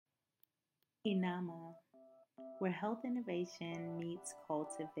Inama, where health innovation meets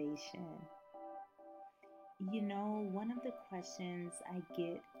cultivation. One of the questions I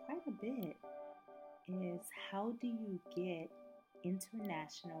get quite a bit is how do you get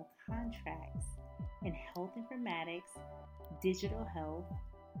international contracts in health informatics, digital health,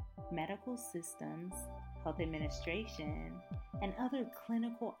 medical systems, health administration, and other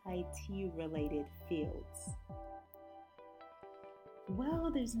clinical IT related fields?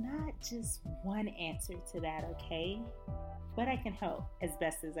 Well, there's not just one answer to that, okay? But I can help as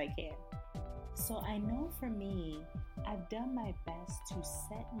best as I can. So I know for me, I've done my best to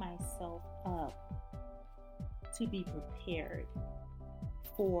set myself up to be prepared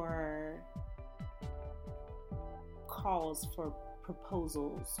for calls for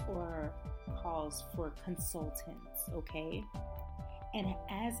proposals or calls for consultants, okay? And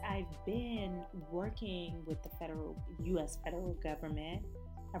as I've been working with the U.S. federal government,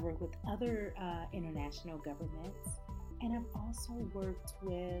 I've worked with other international governments, and I've also worked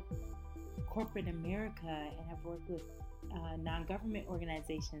with corporate America, and I've worked with non-government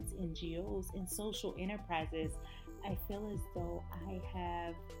organizations, NGOs, and social enterprises. I feel as though I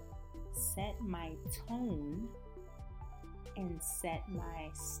have set my tone and set my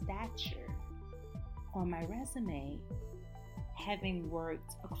stature on my resume, having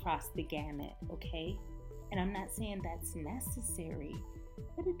worked across the gamut, okay? And I'm not saying that's necessary,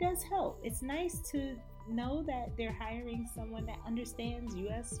 but it does help. It's nice to know that they're hiring someone that understands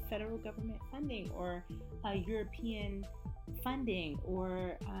U.S. federal government funding or European funding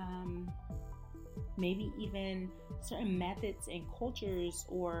or maybe even certain methods and cultures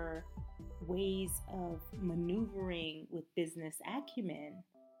or ways of maneuvering with business acumen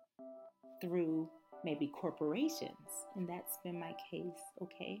through maybe corporations. And that's been my case,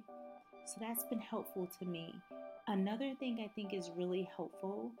 okay? So that's been helpful to me. Another thing I think is really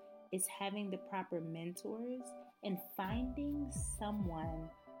helpful is having the proper mentors and finding someone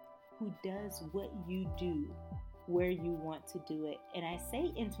who does what you do where you want to do it. And I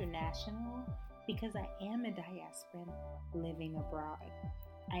say international because I am a diasporan living abroad.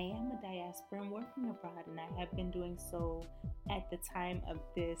 I am a diasporan working abroad, and I have been doing so at the time of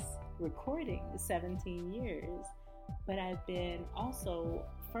this recording, 17 years. But I've been also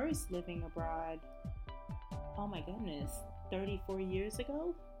first living abroad, oh my goodness, 34 years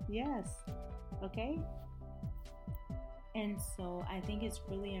ago? Yes. Okay. And so I think it's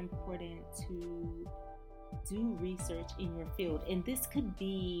really important to do research in your field. And this could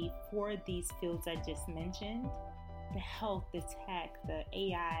be for these fields I just mentioned: the health, the tech, the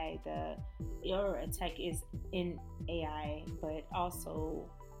AI, tech is in AI, but also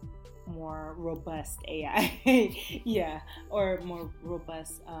more robust AI. Yeah, or more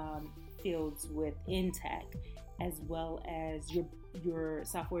robust fields within tech, as well as your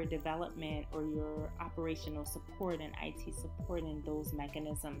software development or your operational support and IT support in those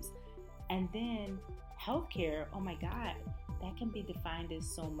mechanisms. And then healthcare, oh my God, that can be defined as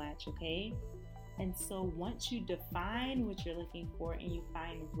so much, okay? And so once you define what you're looking for and you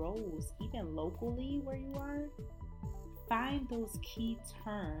find roles, even locally where you are, find those key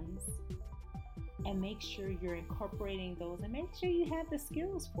terms and make sure you're incorporating those and make sure you have the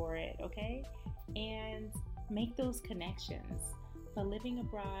skills for it, okay? And make those connections. But living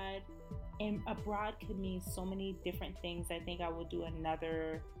abroad, and abroad could mean so many different things. I think I will do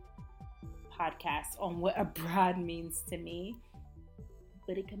another podcast on what abroad means to me.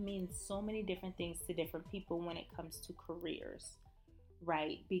 But it can mean so many different things to different people when it comes to careers,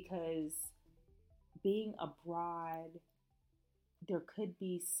 right? Because being abroad, there could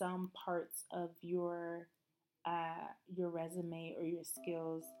be some parts of your resume or your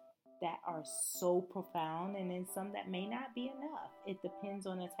skills that are so profound, and then some that may not be enough. It depends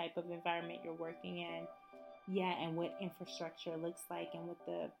on the type of environment you're working in, yeah, and what infrastructure looks like and what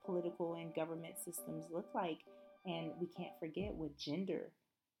the political and government systems look like. And we can't forget what gender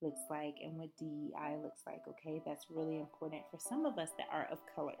looks like and what DEI looks like, okay? That's really important for some of us that are of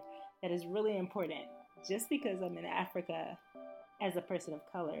color. That is really important. Just because I'm in Africa as a person of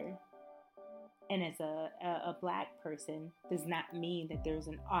color and as a Black person does not mean that there's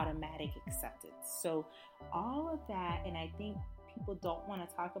an automatic acceptance. So all of that, and I think people don't want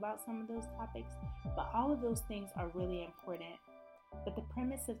to talk about some of those topics, but all of those things are really important. But the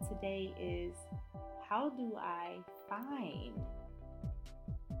premise of today is, how do I find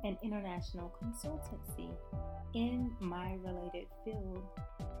an international consultancy in my related field?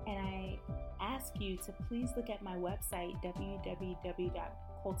 And I ask ask you to please look at my website,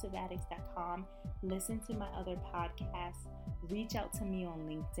 www.cultiveaddicts.com. Listen to my other podcasts. Reach out to me on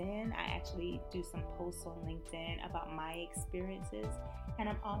LinkedIn. I actually do some posts on LinkedIn about my experiences. And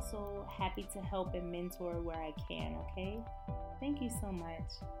I'm also happy to help and mentor where I can, okay? Thank you so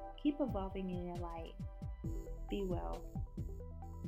much. Keep evolving in your light. Be well.